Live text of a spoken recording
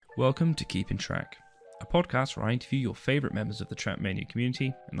Welcome to Keeping Track, a podcast where I interview your favourite members of the Trackmania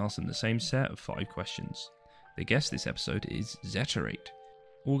community and ask them the same set of 5 questions. The guest this episode is Zetorate.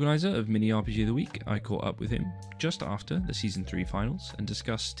 Organiser of Mini RPG of the Week, I caught up with him just after the Season 3 finals and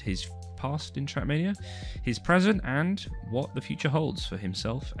discussed his past in Trackmania, his present, and what the future holds for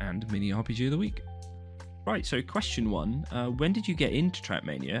himself and Mini RPG of the Week. Right, so question 1, when did you get into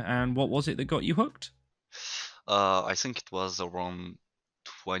Trackmania and what was it that got you hooked? I think it was around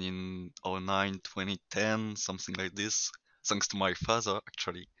 2009, 2010, something like this. Thanks to my father,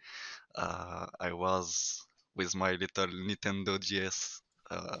 actually. I was with my little Nintendo DS,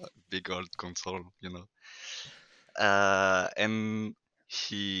 big old console, and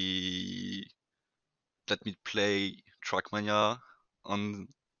he let me play Trackmania on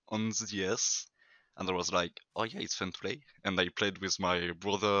the DS, and I was like, oh yeah, it's fun to play. And I played with my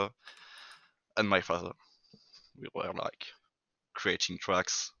brother and my father. We were like creating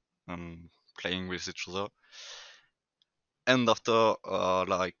tracks and playing with each other. And after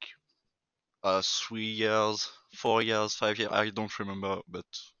 3 years, 4 years, 5 years, I don't remember, but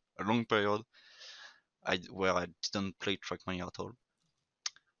a long period where I didn't play Trackmania at all.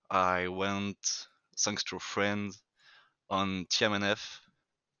 I went, thanks to a friend, on TMNF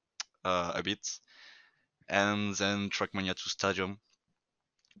a bit, and then Trackmania 2 Stadium,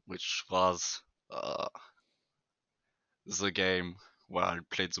 which was the game where I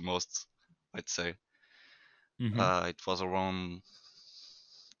played the most, I'd say. It was around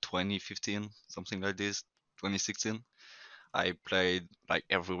 2015, something like this, 2016. I played like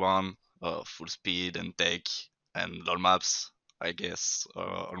everyone, full speed and tech and LOL maps. I guess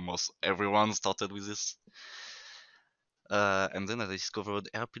almost everyone started with this. And then I discovered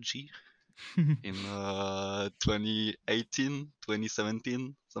RPG in 2018,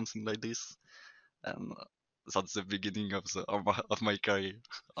 2017, something like this. And that's the beginning of my career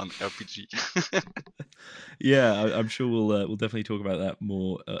on RPG. Yeah, I'm sure we'll definitely talk about that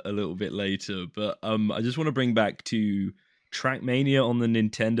more a little bit later. But I just want to bring back to Trackmania on the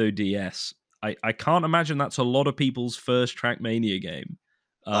Nintendo DS. I can't imagine that's a lot of people's first Trackmania game.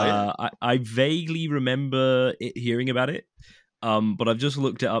 Oh yeah. I vaguely remember hearing about it, but I've just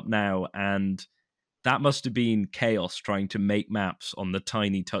looked it up now, and that must have been chaos trying to make maps on the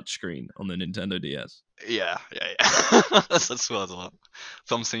tiny touchscreen on the Nintendo DS. Yeah. That's what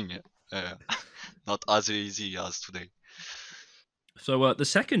something. Not as easy as today. So the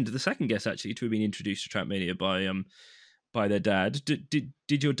second guest actually to have been introduced to Trackmania by their dad.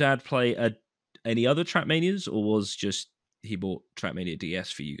 Did your dad play any other Trackmanias, or was just he bought Trackmania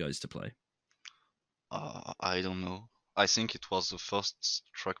DS for you guys to play? I don't know. I think it was the first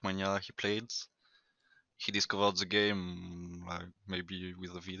Trackmania he played. He discovered the game like maybe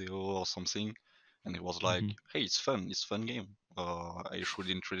with a video or something, and he was like, "Hey, it's fun. It's a fun game. I should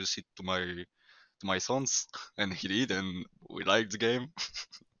introduce it to my sons," and he did, and we liked the game.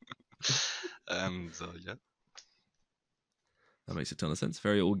 And yeah. That makes a ton of sense.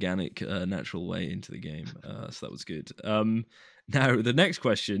 Very organic, natural way into the game. So that was good. Now the next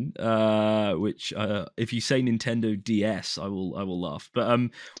question, which if you say Nintendo DS, I will laugh.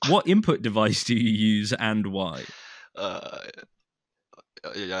 But what input device do you use and why?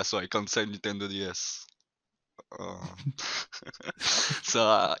 Yeah, so I can't say Nintendo DS.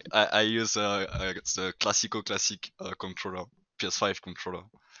 So I use the classic controller, PS5 controller.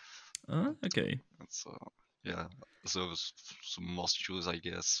 Okay. So yeah, those the most used, I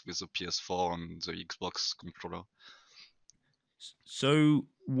guess, with the PS4 and the Xbox controller. So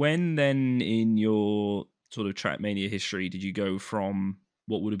when then in your sort of Trackmania history did you go from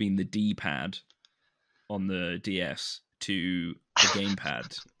what would have been the D-pad on the DS to a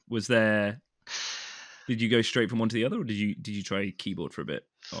gamepad? Did you go straight from one to the other, or did you try keyboard for a bit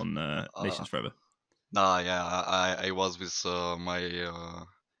on Nations Forever? Nah, yeah, I was with my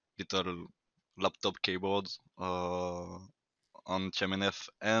little laptop keyboard on TMNF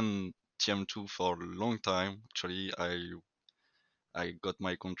and TM2 for a long time. Actually, I got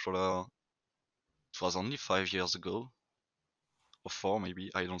my controller. It was only 5 years ago, or 4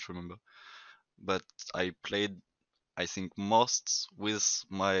 maybe. I don't remember. But I played, I think, most with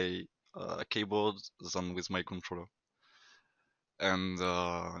my keyboard than with my controller. And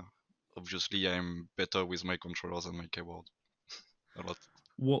obviously, I'm better with my controller than my keyboard. A lot.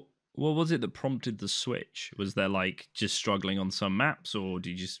 What was it that prompted the switch? Was there like just struggling on some maps, or did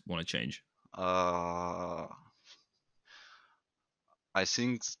you just want to change? Uh, I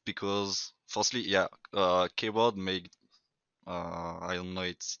think because firstly, yeah, keyboard make I don't know,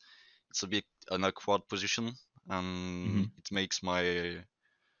 it's a bit an awkward position, and it makes my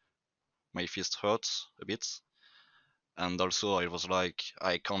fist hurt a bit. And also I was like,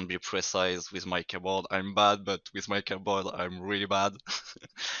 I can't be precise with my keyboard. I'm bad, but with my keyboard I'm really bad.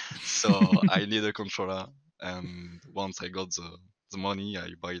 So I need a controller. And once I got the money, I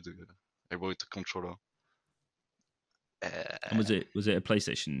bought a controller. And Uh, was it a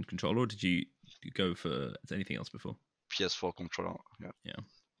PlayStation controller, or did you go for anything else before? PS4 controller, yeah. Yeah.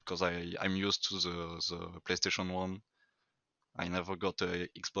 Because I'm used to the PlayStation 1. I never got a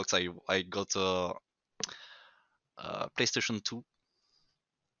Xbox. I got a PlayStation 2.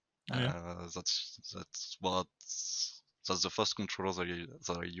 Oh, yeah. That's the first controller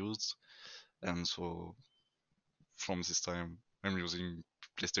that I used, and so from this time I'm using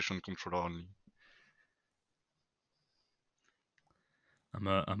PlayStation controller only.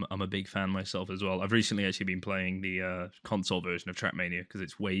 I'm a big fan myself as well. I've recently actually been playing the console version of Trackmania because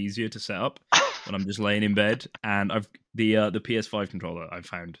it's way easier to set up when I'm just laying in bed. And I've the PS5 controller I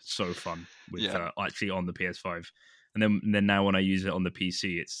found so fun with Yeah, actually on the PS5, and then now when I use it on the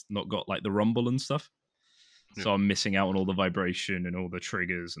PC, it's not got like the rumble and stuff. yeah. So I'm missing out on all the vibration and all the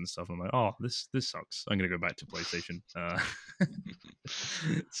triggers and stuff. I'm like, oh, this sucks. I'm gonna go back to PlayStation.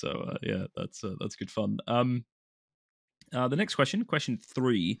 Yeah, that's good fun. The next question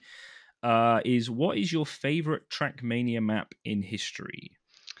 3, is what is your favorite Trackmania map in history?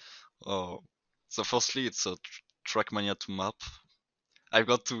 Oh, so firstly, it's a Trackmania 2 map. I've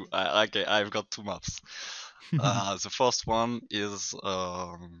got two. Okay, I've got two maps. The first one is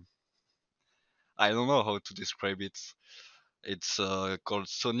I don't know how to describe it. It's called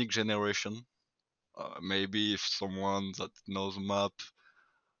Sonic Generation. Maybe if someone that knows map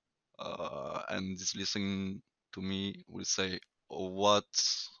and is listening to me will say, "Oh, what?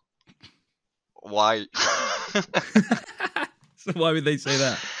 Why?" So why would they say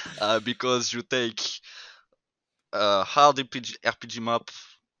that? Because you take a hard RPG map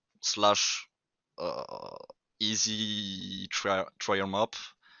slash uh, easy trial map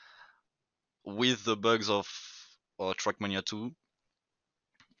with the bugs of Trackmania 2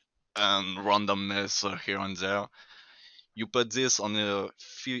 and randomness here and there. You put this on a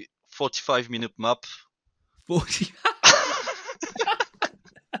 45-minute map. 40.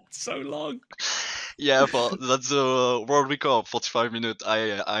 That's so long. Yeah, that's the world record. 45 minutes.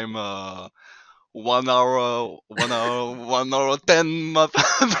 I'm 1 hour, 1 hour 10 map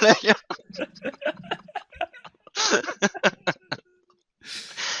player.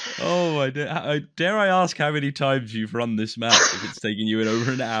 Oh, dare I ask how many times you've run this map if it's taking you in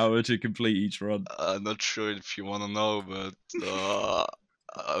over an hour to complete each run? I'm not sure if you wanna know, but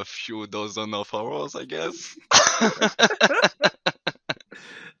a few dozen of hours, I guess.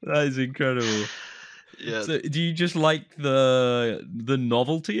 That is incredible. Yeah, So, do you just like the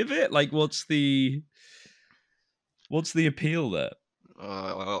novelty of it? Like, what's the appeal there?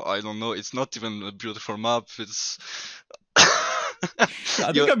 I don't know. It's not even a beautiful map. It's I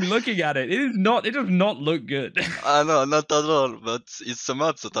think you. I'm looking at it. It is not. It does not look good. I know, not at all. But it's a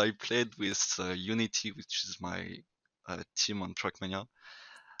map that I played with Unity, which is my team on Trackmania,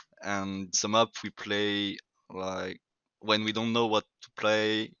 and it's a map we play like when we don't know what to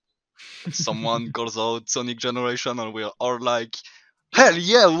play. Someone calls out Sonic Generation, and we're all like, "Hell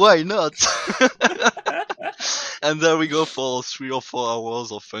yeah, why not?" And there we go for 3 or 4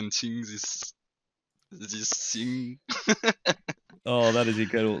 hours of hunting this thing. Oh, that is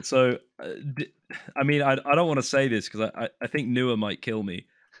incredible. So, I mean, I don't want to say this because I think Newer might kill me,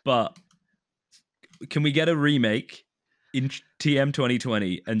 but can we get a remake in TM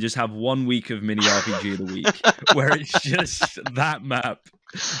 2020 and just have 1 week of mini RPG of the week where it's just that map,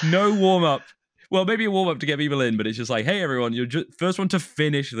 no warm up. Well, maybe a warm up to get people in, but it's just like, hey everyone, you're just first one to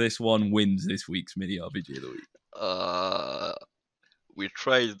finish this one wins this week's mini RPG of the week. Uh, we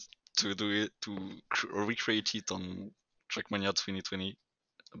tried to do it to recreate it on Trackmania 2020,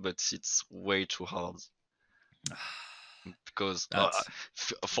 but it's way too hard because That's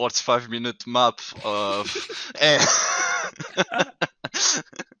a 45-minute map of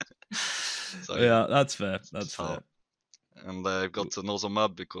so yeah, that's fair. That's it's fair. hard. And I've got another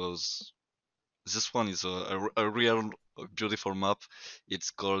map because this one is a real beautiful map.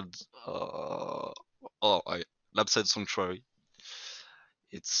 It's called Lapside Sanctuary.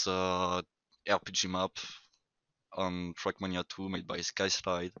 It's a RPG map on Trackmania 2 made by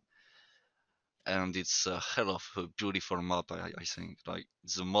Skyslide, and it's a hell of a beautiful map. I think like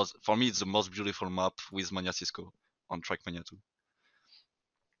the most for me it's the most beautiful map with Mania Cisco on Trackmania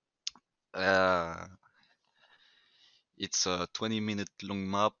 2. Uh, it's a 20-minute long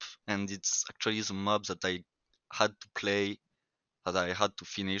map, and it's actually the map that I had to play, that I had to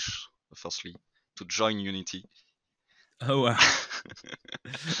finish firstly to join Unity. Oh wow.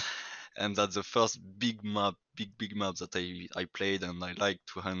 and that's the first big map, big map that I played, and I like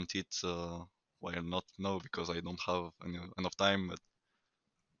to hunt it. Well, not now because I don't have enough time, but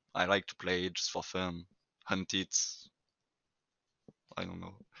I like to play it just for fun, hunt it. I don't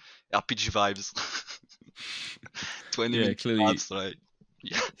know, RPG vibes. 20 Yeah, minute clearly, maps, right?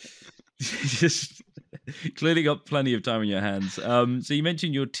 Yeah. just clearly got plenty of time on your hands. So you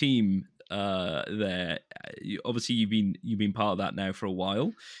mentioned your team there. Obviously, you've been part of that now for a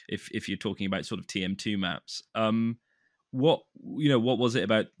while. If you're talking about sort of TM2 maps, what what was it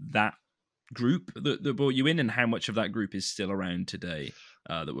about that group that brought you in, and how much of that group is still around today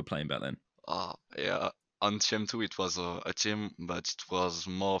that we're playing back then? Yeah. On TM2, it was a team, but it was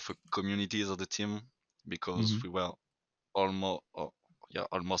more of a community of the team because Hmm. we were almost, yeah,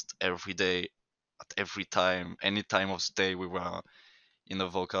 almost every day, at every time, any time of the day, we were in a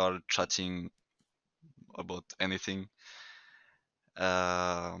vocal chatting about anything.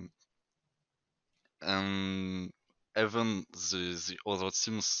 Um, and even the other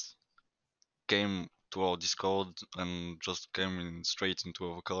teams came to our Discord and just came in straight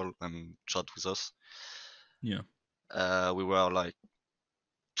into a call and chat with us. Yeah. We were like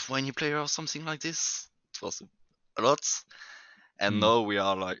 20 players, something like this. It was a lot. And Mm. now we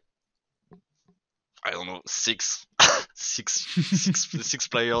are like, I don't know, six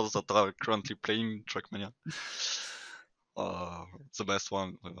players that are currently playing Trackmania. The best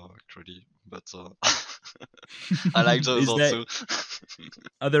one, actually, but I like those Is there also.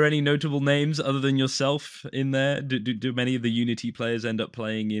 Are there any notable names other than yourself in there? Do many of the Unity players end up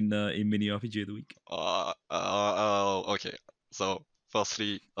playing in Mini RPG of the Week? Okay. So,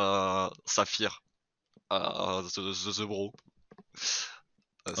 firstly, Sapphire, the bro,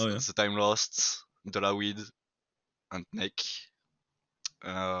 Oh yeah. the Time Lost, Delawid, and Nick.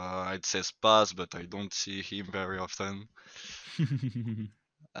 I'd say Spaz, but I don't see him very often.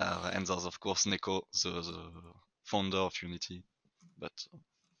 And there's of course Neko, the founder of Unity, but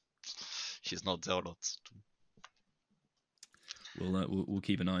he's not there a lot. We'll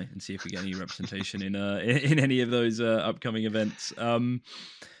keep an eye and see if we get any representation in any of those upcoming events.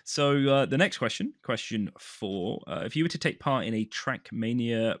 So the next question 4: if you were to take part in a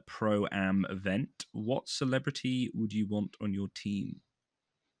Trackmania Pro Am event, what celebrity would you want on your team?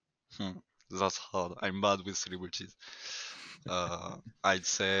 Hmm, that's hard. I'm bad with celebrities. I'd Uh,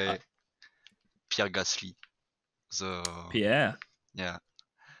 say Pierre Gasly. The Pierre. Yeah,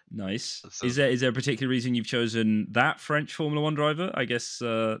 Nice. the Is there a particular reason you've chosen that French Formula One driver? I guess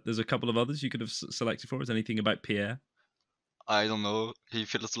there's a couple of others you could have selected for. Is there anything about Pierre? I don't know. He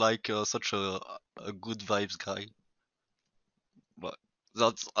feels like such a good vibes guy. But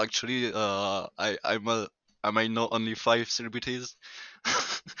that's actually I might know only 5 celebrities,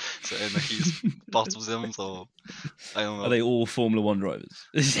 so and he's part of them. So I don't Are know. they all Formula One drivers?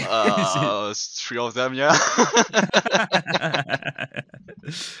 Is it? 3 of them, yeah.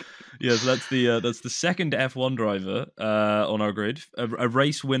 Yeah, so that's the second F1 driver on our grid, a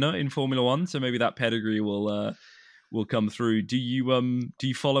race winner in Formula One. So maybe that pedigree will come through. Do you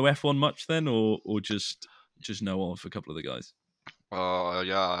follow F1 much then, or just know of a couple of the guys?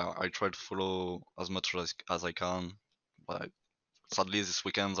 Yeah, I try to follow as much as I can, but sadly this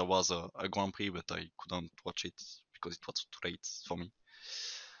weekend there was a Grand Prix, but I couldn't watch it because it was too late for me.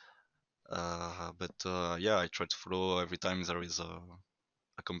 But yeah, I try to follow every time there is a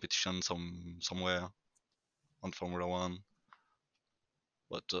competition somewhere on Formula One.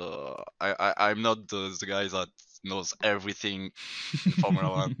 But I'm not the guy that knows everything in Formula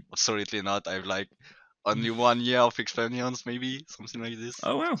One. Absolutely not. I've like only 1 year of experience, maybe something like this.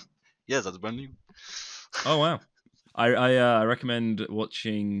 Oh wow. Yeah, that's brand new. Oh wow. I recommend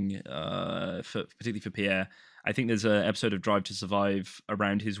watching particularly for Pierre. I think there's an episode of Drive to Survive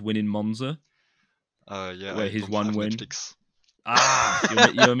around his win in Monza, Yeah, where I his don't one have win. Netflix.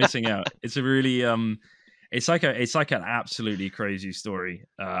 You're missing out. It's a really it's like an absolutely crazy story.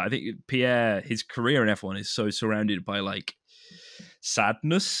 I think Pierre, his career in F1 is so surrounded by like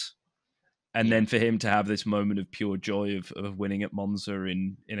sadness, and Yeah. then for him to have this moment of pure joy of winning at Monza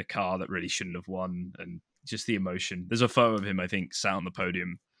in a car that really shouldn't have won, and just the emotion. There's a photo of him, I think, sat on the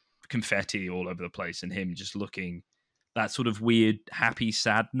podium, confetti all over the place, and him just looking that sort of weird happy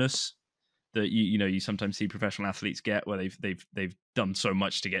sadness that you sometimes see professional athletes get, where they've done so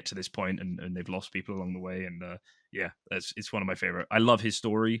much to get to this point, and they've lost people along the way. And yeah, it's one of my favorite. I love his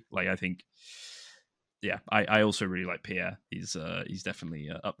story. Like, I think, yeah, I also really like Pierre. He's definitely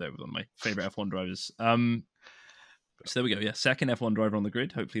up there with one of my favorite F1 drivers. So there we go. Yeah, second F1 driver on the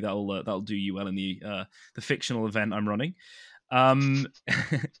grid. Hopefully that'll do you well in the fictional event I'm running. Um,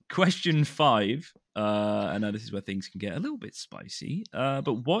 question 5. I know this is where things can get a little bit spicy.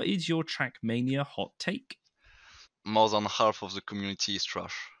 But what is your Trackmania hot take? More than half of the community is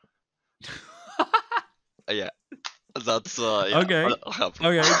trash. Yeah, that's yeah. Okay. Half.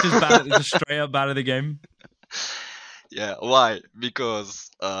 Okay, just bad, just straight up bad of the game. Yeah, why? Because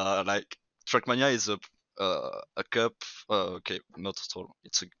like Trackmania is a cup. Okay, not at all.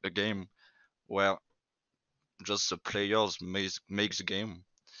 It's a game where just the players make the game.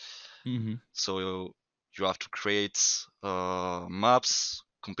 Mm-hmm. So you have to create maps,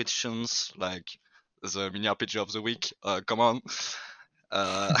 competitions, like the mini RPG of the week. Come on.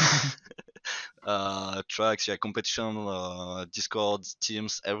 Uh, tracks, yeah, competition, Discord,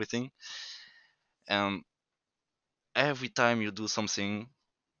 teams, everything. And every time you do something,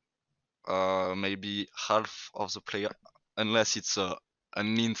 maybe half of the player, unless it's an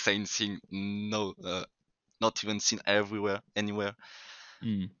insane thing, no, not even seen everywhere, anywhere.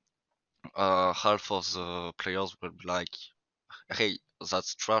 Mm. Half of the players will be like, "Hey,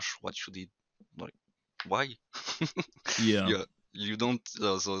 that's trash. What you did? Like, why? Yeah. you you don't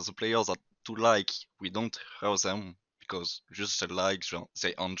the players that do like we don't hear them because just they like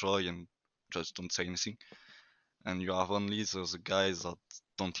they enjoy and just don't say anything. And you have only the guys that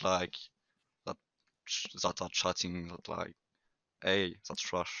don't like that that are chatting that like, hey, that's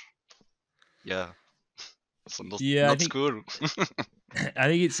trash. Yeah, so Yeah, I not think cool. I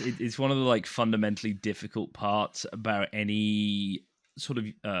think it's one of the like fundamentally difficult parts about any sort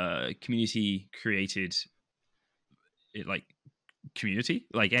of community created like community,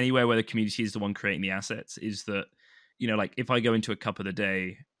 like anywhere where the community is the one creating the assets, is that, you know, like if I go into a cup of the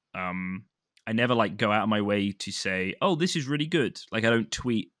day, um I never like go out of my way to say, oh, this is really good. Like I don't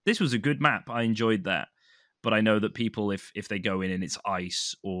tweet, this was a good map, I enjoyed that. But I know that people, if they go in and it's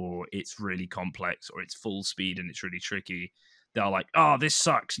ice or it's really complex or it's full speed and it's really tricky, they're like, oh, this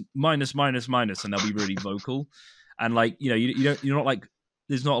sucks, minus minus minus, and they'll be really vocal. And like, you know, you don't, you're not like,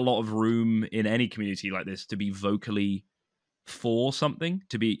 there's not a lot of room in any community like this to be vocally for something,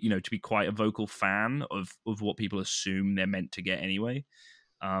 to be, you know, to be quite a vocal fan of what people assume they're meant to get anyway.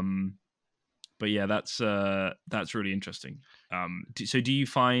 um but yeah, that's really interesting. So do you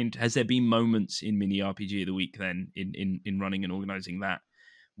find, has there been moments in mini RPG of the week then, in running and organizing that,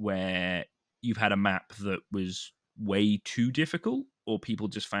 where you've had a map that was way too difficult, or people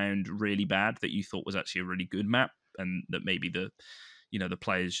just found really bad that you thought was actually a really good map, and that maybe the, you know, the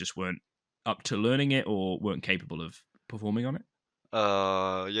players just weren't up to learning it or weren't capable of performing on it?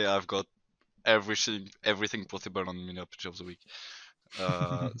 Yeah, I've got everything possible on mini RPG of the week.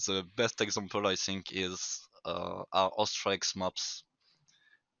 The best example I think is our Ostrix maps,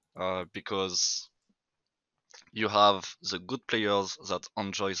 because you have the good players that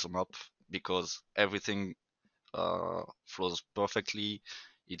enjoy the map because everything flows perfectly.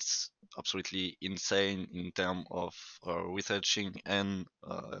 It's absolutely insane in terms of researching and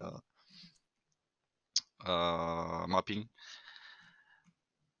mapping.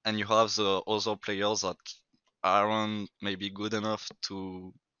 And you have the other players that aren't maybe good enough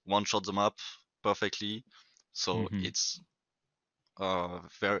to one-shot the map perfectly. So Hmm. it's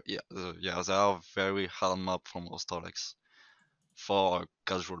very yeah, yeah, they are very hard map from Astralex for a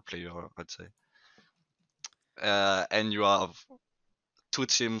casual player, I'd say. And you have two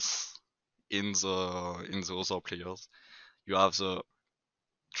teams in the other players. You have the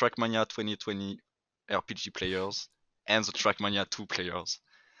Trackmania 2020 RPG players and the Trackmania 2 players,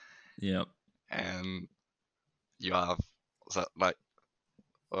 Yeah. and you have that like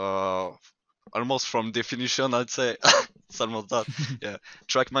uh almost from definition, I'd say. It's almost that. Yeah,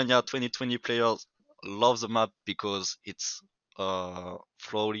 Trackmania 2020 players love the map because it's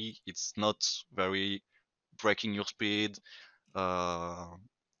flowy. It's not very breaking your speed. Uh,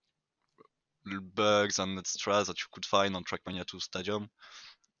 Bugs and extras that you could find on Trackmania 2 Stadium.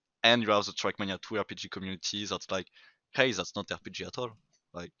 And you have the Trackmania 2 RPG community that's like, hey, that's not RPG at all.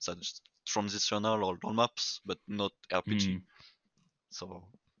 Like, that's transitional or roll maps, but not RPG. Mm. So,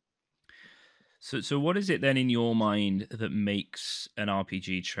 So what is it then in your mind that makes an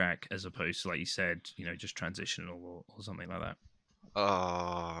RPG track, as opposed to, like you said, you know, just transitional or something like that?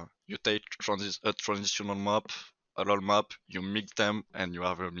 you take a transitional map, a roll map, you mix them, and you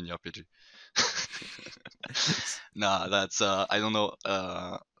have a mini RPG. Nah, that's, I don't know,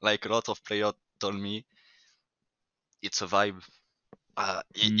 like a lot of players told me, it's a vibe.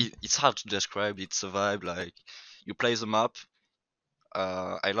 Mm. It's hard to describe. It's a vibe. Like you play the map.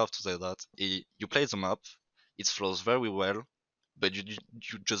 I love to say that you play the map. It flows very well, but you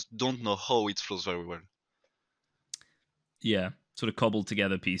just don't know how it flows very well. Yeah. sort of cobbled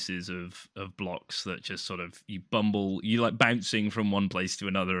together pieces of blocks that just sort of you like bouncing from one place to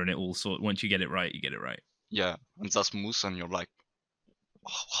another, and it all once you get it right, you get it right. Yeah, and that's smooth, and you're like,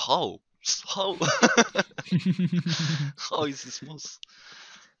 how? How? How is this smooth?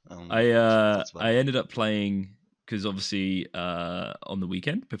 That's bad. I ended up playing because obviously on the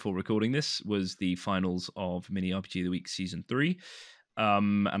weekend before recording this was the finals of Mini RPG of the Week Season 3.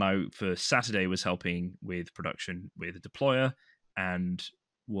 And I, for Saturday, was helping with production with a deployer and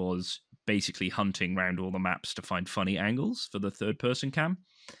was basically hunting around all the maps to find funny angles for the third person cam.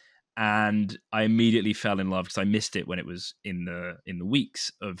 And I immediately fell in love because I missed it when it was in the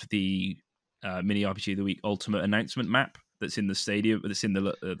weeks of the Mini RPG of the Week Ultimate announcement map that's in the stadium, that's in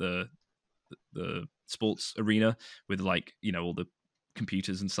the sports arena with, like, you know, all the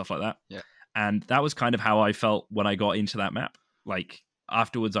computers and stuff like that. Yeah. And that was kind of how I felt when I got into that map. Like,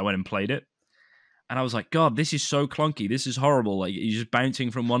 afterwards I went and played it, and I was like, God, this is so clunky. This is horrible. Like, you're just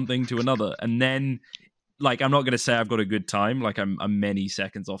bouncing from one thing to another. And then, like, I'm not going to say I've got a good time. Like, I'm many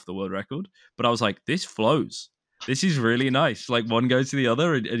seconds off the world record. But I was like, this flows. This is really nice. Like, one goes to the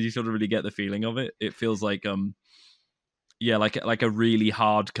other, and you sort of really get the feeling of it. It feels like, yeah, like a really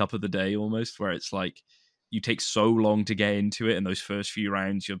hard cup of the day almost, where it's like you take so long to get into it, and those first few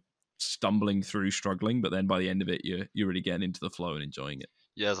rounds you're stumbling through, struggling, but then by the end of it, you're really getting into the flow and enjoying it.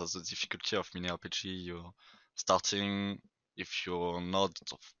 Yeah, that's the difficulty of mini RPG. You're starting, if you're not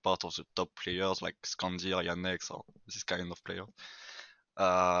part of the top players like Scandir, Yannex, or this kind of player,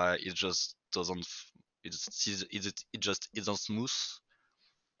 it just doesn't. It just isn't smooth,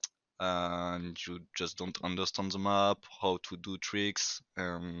 and you just don't understand the map, how to do tricks,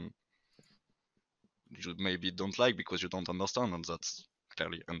 you maybe don't like because you don't understand, and that's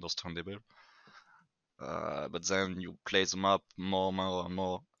clearly understandable. But then you play the map more and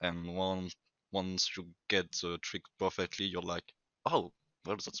more, and once you get the trick perfectly, you're like, oh,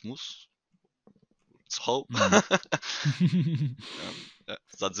 well, that's smooth. It's how.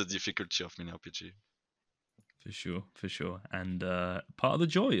 That's the difficulty of mini RPG. For sure, and part of the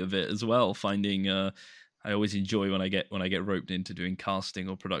joy of it as well. Finding, I always enjoy when I get roped into doing casting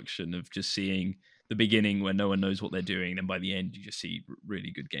or production, of just seeing the beginning where no one knows what they're doing, and by the end you just see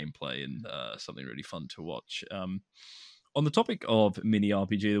really good gameplay and something really fun to watch. On the topic of Mini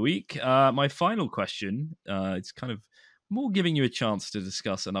RPG of the Week, my final question, it's kind of more giving you a chance to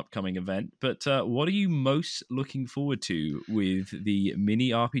discuss an upcoming event, but what are you most looking forward to with the Mini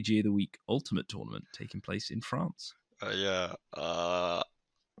RPG of the Week Ultimate Tournament taking place in France? Yeah, I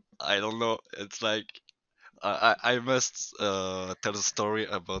don't know. It's like I must tell a story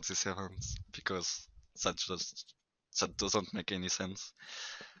about this event because that just that doesn't make any sense.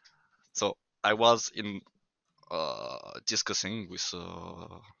 So I was in discussing with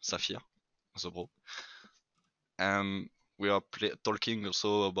Safia, the bro, and we are talking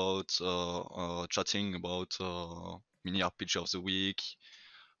also about chatting about mini RPG of the week.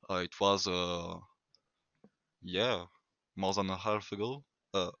 It was yeah, more than a half ago,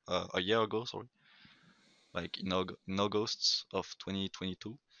 a year ago, sorry, like in August of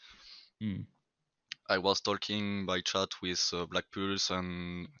 2022. Mm. I was talking by chat with Black Pulse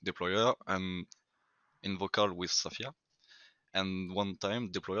and Deployer, and in vocal with Safia. And one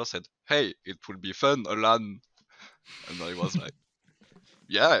time, Deployer said, "Hey, it will be fun, a LAN." And I was like,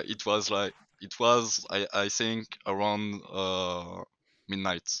 "Yeah, it was like it was. I think around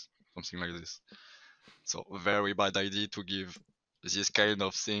midnight, something like this." So very bad idea to give this kind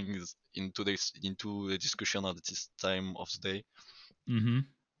of things into a discussion at this time of the day. Mm-hmm.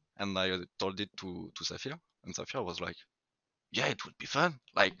 And I told it to Safia, and Safia was like, "Yeah, it would be fun."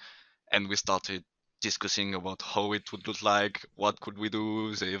 Like, and we started discussing about how it would look like, what could we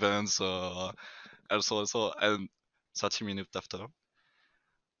do, the events, also, and 30 minutes after,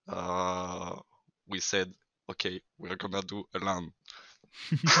 uh, we said, "Okay, we're gonna do a LAN."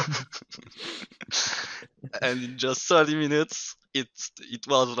 And in just 30 minutes, it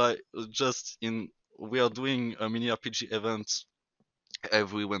was like just in we are doing a mini RPG event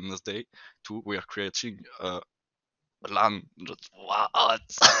every Wednesday. We are creating a LAN. Just what?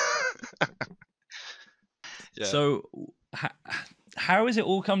 Yeah. So, how has it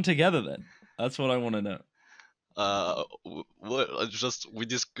all come together then? That's what I want to know. Well, just we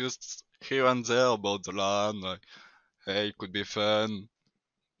discussed here and there about the LAN. Like, hey, it could be fun.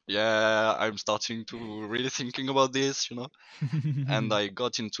 Yeah, I'm starting to really thinking about this. And I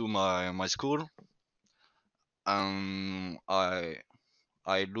got into my school, and I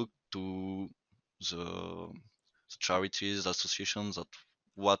looked to the charities, associations, at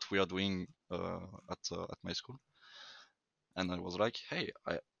what we are doing at my school, and I was like, hey,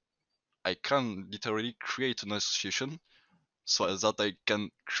 I can literally create an association so that I can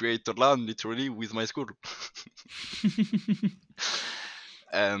create a LAN literally with my school.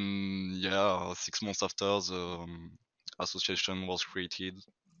 And yeah, 6 months after, the association was created,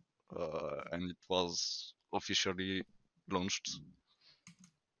 and it was officially launched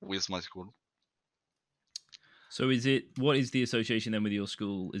with my school. So what is the association then with your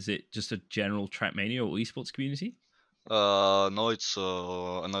school? Is it just a general Trackmania or esports community? No, it's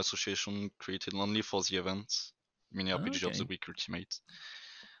an association created only for the events, Mini RPG of the Okay. Week Ultimate.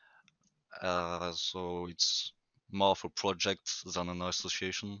 So it's more of a project than an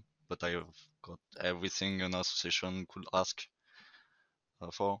association, but I've got everything an association could ask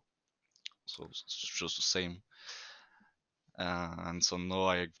for, so it's just the same. And so now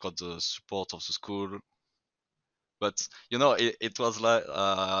I've got the support of the school. But it was like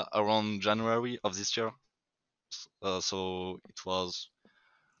around January of this year, so it was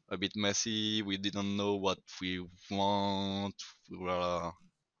a bit messy. We didn't know what we want. We were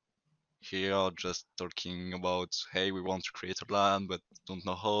here just talking about, hey, we want to create a LAN, but don't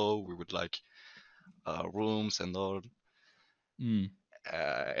know how. We would like rooms and all. And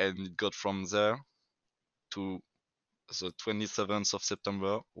it got from there to the 27th of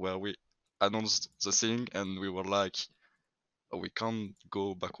September, where we announced the thing, and we were like, oh, we can't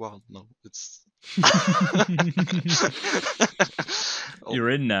go backward. No, it's. You're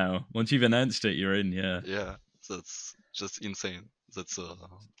in now. Once you've announced it, you're in. Yeah. Yeah, that's just insane. That's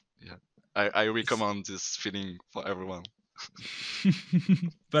yeah. I recommend this feeling for everyone.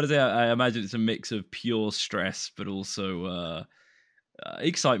 But I imagine it's a mix of pure stress, but also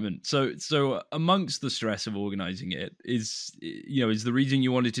excitement. So amongst the stress of organizing it, is the reason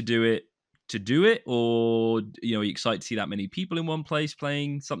you wanted to do it, or are you excited to see that many people in one place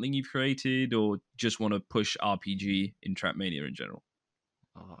playing something you've created, or just want to push RPG in Trackmania in general?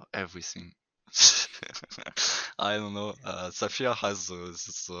 Everything. I don't know. Zafir has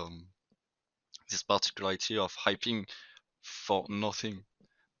this particularity of hyping for nothing.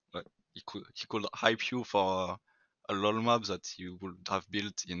 He could hype you for a LOL map that you would have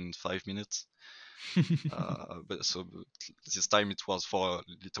built in 5 minutes. But this time it was for a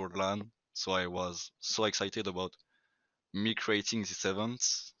little LAN, so I was so excited about me creating this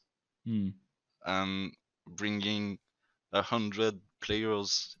event and bringing 100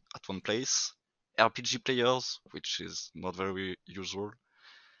 players at one place, RPG players, which is not very usual,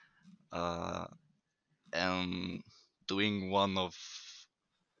 and doing one of,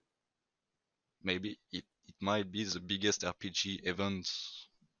 maybe it might be the biggest RPG event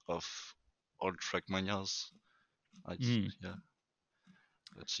of all Trackmanias. Yeah,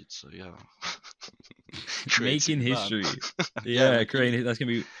 that's it. So yeah, making history. Yeah, creating. That's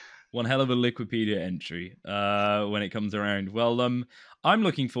gonna be one hell of a Wikipedia entry when it comes around. Well, I'm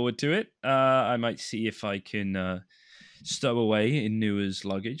looking forward to it. I might see if I can stow away in Nua's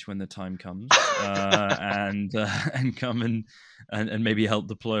luggage when the time comes, and come and maybe help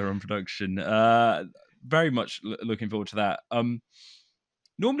deploy her on production. Very much looking forward to that.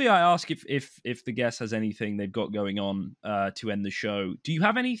 Normally, I ask if the guest has anything they've got going on to end the show. Do you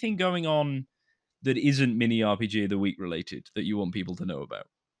have anything going on that isn't Mini RPG of the Week related that you want people to know about?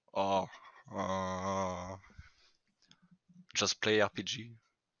 Just play RPG.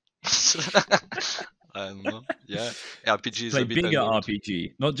 I don't know. Yeah, RPG is play a bit bigger old.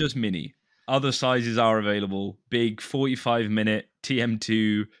 RPG, not just mini. Other sizes are available. Big 45-minute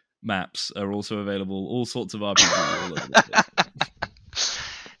TM2 maps are also available. All sorts of RPG all over the place.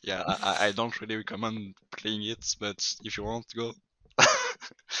 Yeah, I don't really recommend playing it, but if you want to go.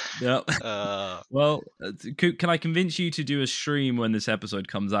 Yeah. Well, can I convince you to do a stream when this episode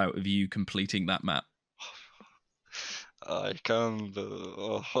comes out of you completing that map? I can.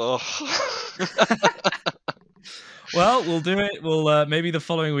 Well, we'll do it. We'll maybe the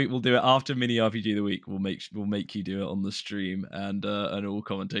following week we'll do it after Mini RPG of the Week. We'll make you do it on the stream and we'll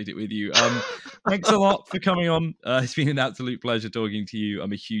commentate it with you. Thanks a lot for coming on. It's been an absolute pleasure talking to you.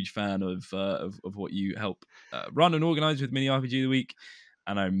 I'm a huge fan of what you help run and organize with Mini RPG of the Week,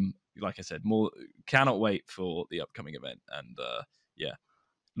 and I'm, like I said, cannot wait for the upcoming event. And yeah,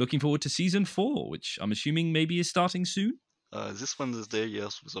 looking forward to season 4, which I'm assuming maybe is starting soon. This Wednesday,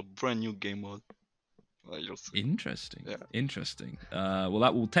 yes, with a brand new game mode. Interesting. Yeah. Interesting. Well,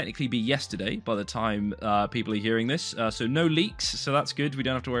 that will technically be yesterday by the time people are hearing this. So no leaks, so that's good. We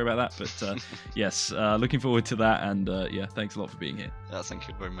don't have to worry about that. But yes, looking forward to that. And yeah, thanks a lot for being here. Yeah, thank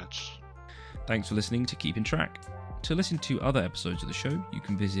you very much. Thanks for listening to Keeping Track. To listen to other episodes of the show, you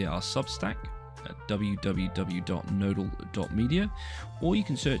can visit our Substack at www.nodal.media, or you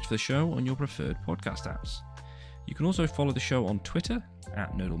can search for the show on your preferred podcast apps. You can also follow the show on Twitter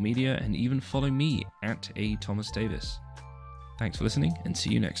at Nodal Media, and even follow me at A. Thomas Davis. Thanks for listening, and see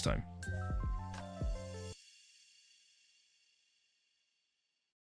you next time.